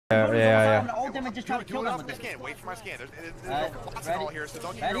Yeah. I'm gonna ult him and just try to kill them with this. Wait for my scan. There's no all here, so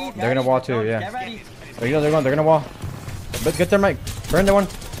don't get your They're gonna wall too, yeah. Get ready. They're gonna wall. But get their mic. Burn the one.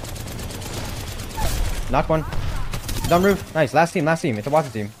 Knock one. Down roof. Nice. Last team. It's a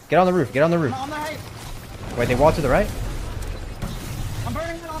Watson team. Get on the roof. On the right. Wait, they wall to the right? I'm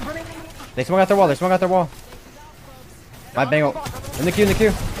burning. They swung out their wall. My bang ult. In the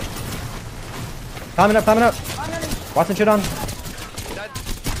queue. Climbing up. Watson shit on.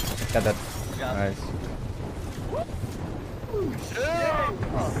 Got that. Nice.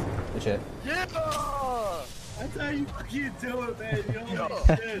 Good shit. Yeah! That's how you fucking do it, man. Yo,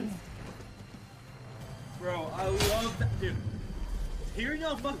 shit. Bro, I love that. Dude, hearing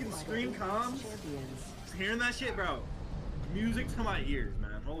y'all fucking scream comms, hearing that shit, bro. Music to my ears,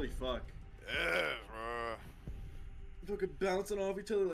 man. Holy fuck. Yeah, bro. Fucking bouncing off each other like